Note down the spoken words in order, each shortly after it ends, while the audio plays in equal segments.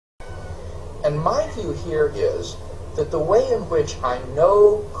And my view here is that the way in which I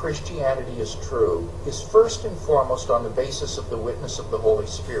know Christianity is true is first and foremost on the basis of the witness of the Holy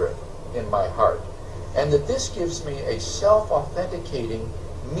Spirit in my heart. And that this gives me a self-authenticating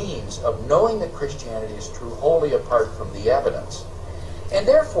means of knowing that Christianity is true wholly apart from the evidence. And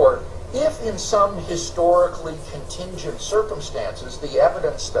therefore, if in some historically contingent circumstances the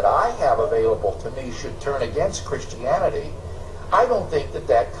evidence that I have available to me should turn against Christianity, I don't think that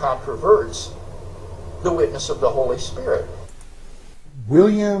that controverts the witness of the Holy Spirit.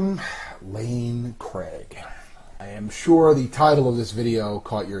 William Lane Craig. I am sure the title of this video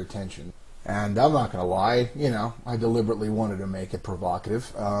caught your attention. And I'm not going to lie, I deliberately wanted to make it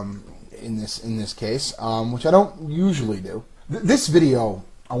provocative in this case, which I don't usually do. This video,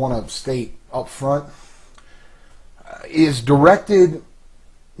 I want to state up front, is directed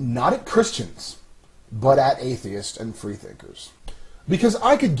not at Christians, but at atheists and freethinkers. Because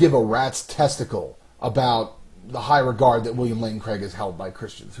I could give a rat's testicle about the high regard that William Lane Craig is held by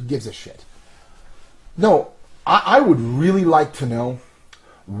Christians. Who gives a shit? No, I would really like to know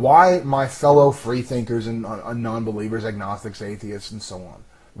why my fellow freethinkers and non-believers, agnostics, atheists, and so on,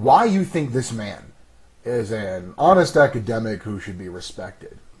 why you think this man is an honest academic who should be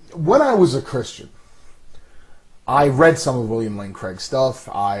respected. When I was a Christian, I read some of William Lane Craig's stuff.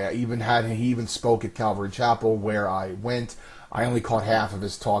 He even spoke at Calvary Chapel where I went. I only caught half of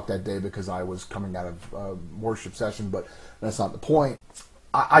his talk that day because I was coming out of a worship session, but that's not the point.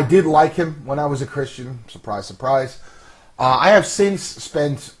 I did like him when I was a Christian. Surprise, surprise. I have since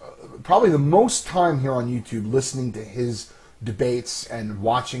spent probably the most time here on YouTube listening to his debates and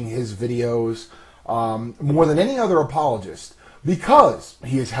watching his videos more than any other apologist because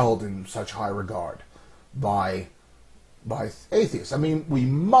he is held in such high regard by atheists. I mean, we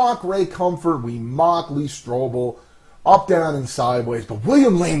mock Ray Comfort, we mock Lee Strobel, up, down, and sideways, but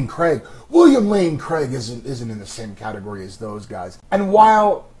William Lane Craig isn't in the same category as those guys. And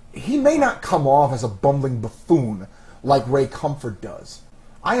while he may not come off as a bumbling buffoon like Ray Comfort does,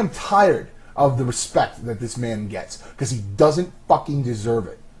 I am tired of the respect that this man gets because he doesn't fucking deserve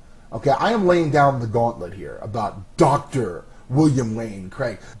it. Okay, I am laying down the gauntlet here about Dr. William Lane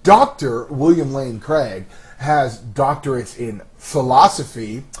Craig. Dr. William Lane Craig has doctorates in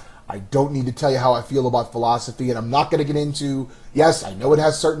philosophy. I don't need to tell you how I feel about philosophy, and I'm not going to get into, yes, I know it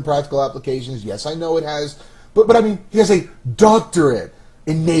has certain practical applications, yes, I know it has, but I mean, he has a doctorate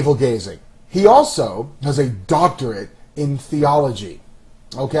in navel gazing. He also has a doctorate in theology,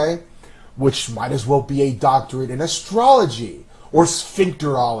 okay? Which might as well be a doctorate in astrology or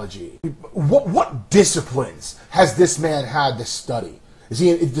sphincterology. What disciplines has this man had to study? Does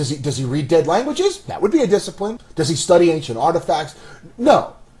he read dead languages? That would be a discipline. Does he study ancient artifacts?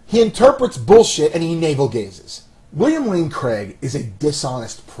 No. He interprets bullshit and he navel gazes. William Lane Craig is a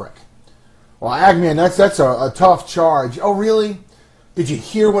dishonest prick. Well, AgMan, that's a tough charge. Oh, really? Did you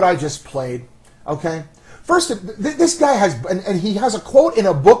hear what I just played? Okay. First, this guy has, and he has a quote in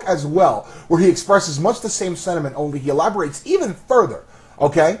a book as well, where he expresses much the same sentiment, only he elaborates even further.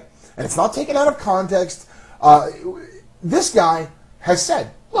 Okay? And it's not taken out of context. This guy has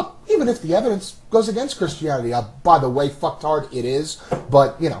said, look, even if the evidence goes against Christianity, by the way, fucktard, it is,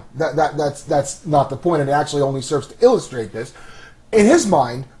 but, that's not the point, and it actually only serves to illustrate this. In his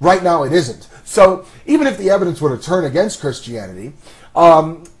mind, right now it isn't. So, even if the evidence were to turn against Christianity,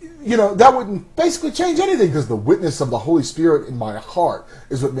 that wouldn't basically change anything because the witness of the Holy Spirit in my heart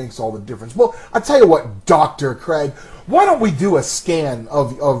is what makes all the difference. Well, I tell you what, Dr. Craig, why don't we do a scan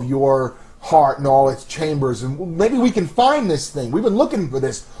of your heart and all its chambers, and maybe we can find this thing. We've been looking for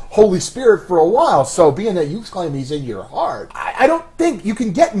this Holy Spirit for a while, so being that you claim he's in your heart, I don't think you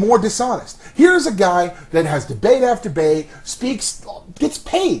can get more dishonest. Here's a guy that has debate after debate, speaks, gets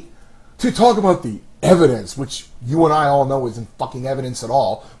paid to talk about the evidence, which you and I all know isn't fucking evidence at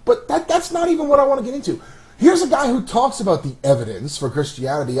all, but that's not even what I want to get into. Here's a guy who talks about the evidence for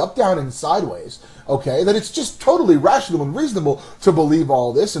Christianity up, down, and sideways, okay, that it's just totally rational and reasonable to believe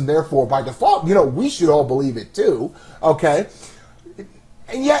all this, and therefore, by default, we should all believe it too, okay?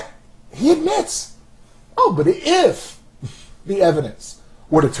 And yet, he admits, oh, but if the evidence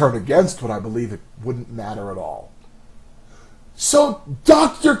were to turn against what I believe, it wouldn't matter at all. So,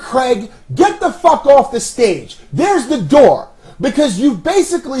 Dr. Craig, get the fuck off the stage. There's the door. Because you've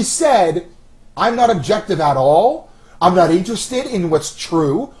basically said, I'm not objective at all. I'm not interested in what's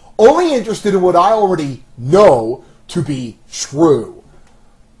true. Only interested in what I already know to be true.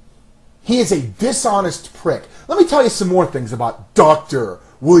 He is a dishonest prick. Let me tell you some more things about Dr.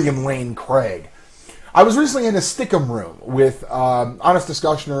 William Lane Craig. I was recently in a Stickum room with Honest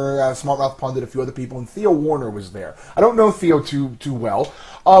Discussioner, Smart Mouth Pundit, a few other people, and Theo Warner was there. I don't know Theo too well,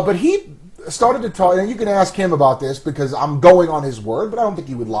 but he started to talk, and you can ask him about this because I'm going on his word, but I don't think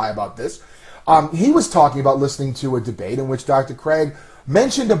he would lie about this. He was talking about listening to a debate in which Dr. Craig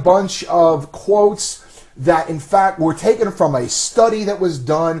mentioned a bunch of quotes that, in fact, were taken from a study that was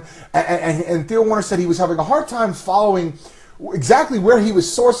done, and Theo Warner said he was having a hard time following exactly where he was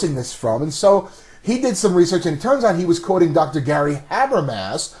sourcing this from, and so he did some research, and it turns out he was quoting Dr. Gary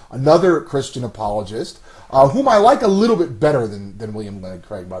Habermas, another Christian apologist, whom I like a little bit better than William Lane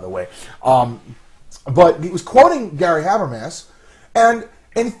Craig, by the way. But he was quoting Gary Habermas, and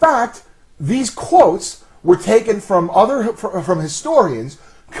in fact, these quotes were taken from historians,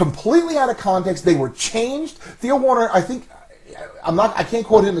 completely out of context. They were changed. Theo Warner, I can't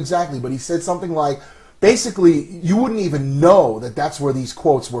quote him exactly, but he said something like, basically, you wouldn't even know that that's where these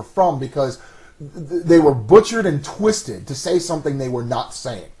quotes were from because they were butchered and twisted to say something they were not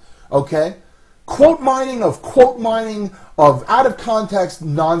saying. Okay? Quote mining of out of context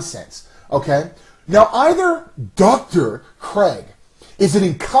nonsense. Okay? Now, either Dr. Craig is an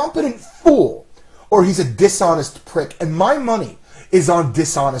incompetent fool or he's a dishonest prick, and my money is on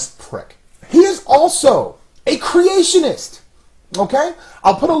dishonest prick. He is also a creationist. Okay?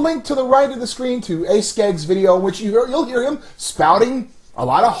 I'll put a link to the right of the screen to A. Skeggs' video in which you'll hear him spouting a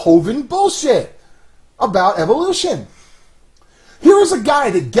lot of Hovind bullshit about evolution. Here is a guy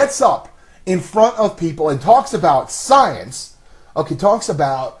that gets up in front of people and talks about science, okay, talks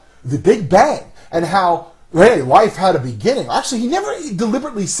about the Big Bang and how, hey, life had a beginning. Actually, he never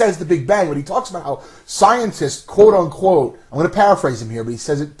deliberately says the Big Bang, but he talks about how scientists, quote unquote, I'm going to paraphrase him here, but he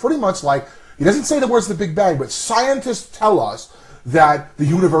says it pretty much like, he doesn't say the words the Big Bang, but scientists tell us that the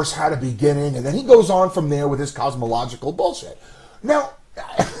universe had a beginning, and then he goes on from there with his cosmological bullshit. Now,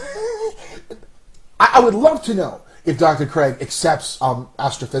 I would love to know if Dr. Craig accepts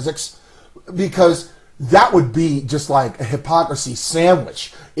astrophysics, because that would be just like a hypocrisy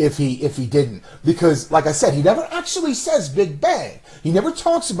sandwich if he didn't. Because, like I said, he never actually says Big Bang. He never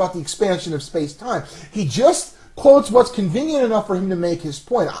talks about the expansion of space-time. He just quotes what's convenient enough for him to make his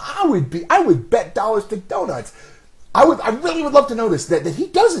point. I would bet dollars to donuts. I really would love to know this, that he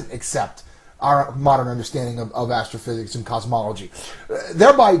doesn't accept our modern understanding of astrophysics and cosmology,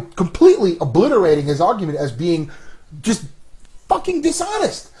 thereby completely obliterating his argument as being just fucking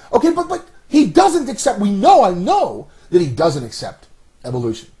dishonest. Okay, but he doesn't accept, I know that he doesn't accept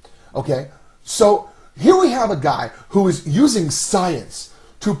evolution. Okay, so here we have a guy who is using science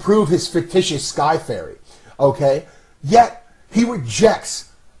to prove his fictitious sky fairy. Okay, yet he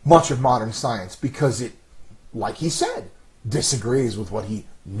rejects much of modern science because it, like he said, disagrees with what he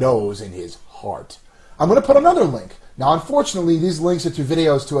knows in his heart. I'm going to put another link. Now, unfortunately, these links are to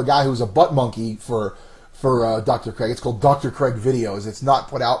videos to a guy who's a butt monkey for Dr. Craig. It's called Dr. Craig Videos. It's not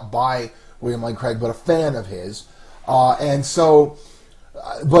put out by William Lane Craig, but a fan of his. But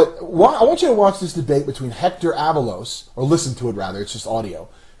I want you to watch this debate between Hector Avalos, or listen to it rather, it's just audio,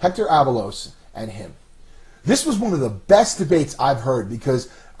 Hector Avalos and him. This was one of the best debates I've heard because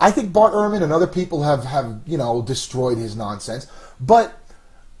I think Bart Ehrman and other people have destroyed his nonsense. But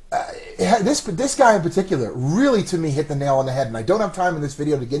this guy in particular really, to me, hit the nail on the head. And I don't have time in this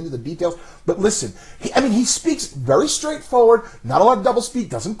video to get into the details. But listen, he speaks very straightforward, not a lot of doublespeak,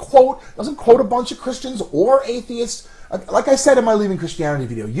 doesn't quote a bunch of Christians or atheists. Like I said in my Leaving Christianity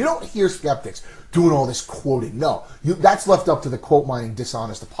video, you don't hear skeptics doing all this quoting. No, that's left up to the quote-mining,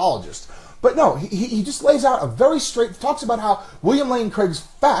 dishonest apologists. But no, he just lays out a very straight, talks about how William Lane Craig's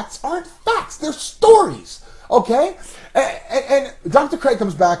facts aren't facts, they're stories, okay? And Dr. Craig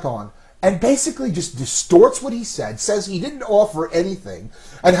comes back on and basically just distorts what he said, says he didn't offer anything,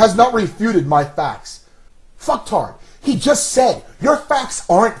 and has not refuted my facts. Fucktard. He just said, your facts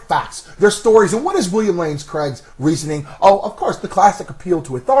aren't facts, they're stories. And what is William Lane Craig's reasoning? Oh, of course, the classic appeal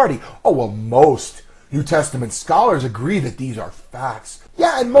to authority. Oh, well, most New Testament scholars agree that these are facts.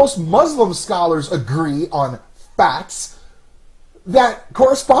 Yeah, and most Muslim scholars agree on facts that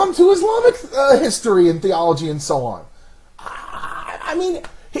correspond to Islamic history and theology and so on. I mean,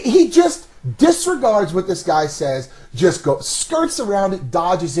 he just disregards what this guy says, just skirts around it,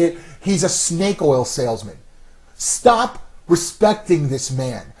 dodges it. He's a snake oil salesman. Stop respecting this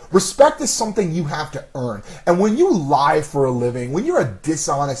man. Respect is something you have to earn. And when you lie for a living, when you're a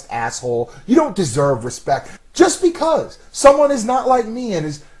dishonest asshole, you don't deserve respect. Just because someone is not like me and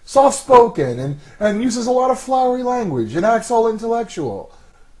is soft-spoken and uses a lot of flowery language and acts all intellectual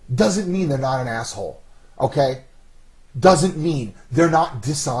doesn't mean they're not an asshole, okay? Doesn't mean they're not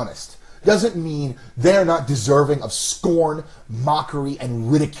dishonest. Doesn't mean they're not deserving of scorn, mockery, and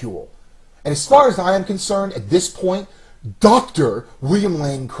ridicule. And as far as I am concerned, at this point, Dr. William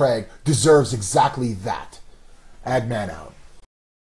Lane Craig deserves exactly that. AgMan out.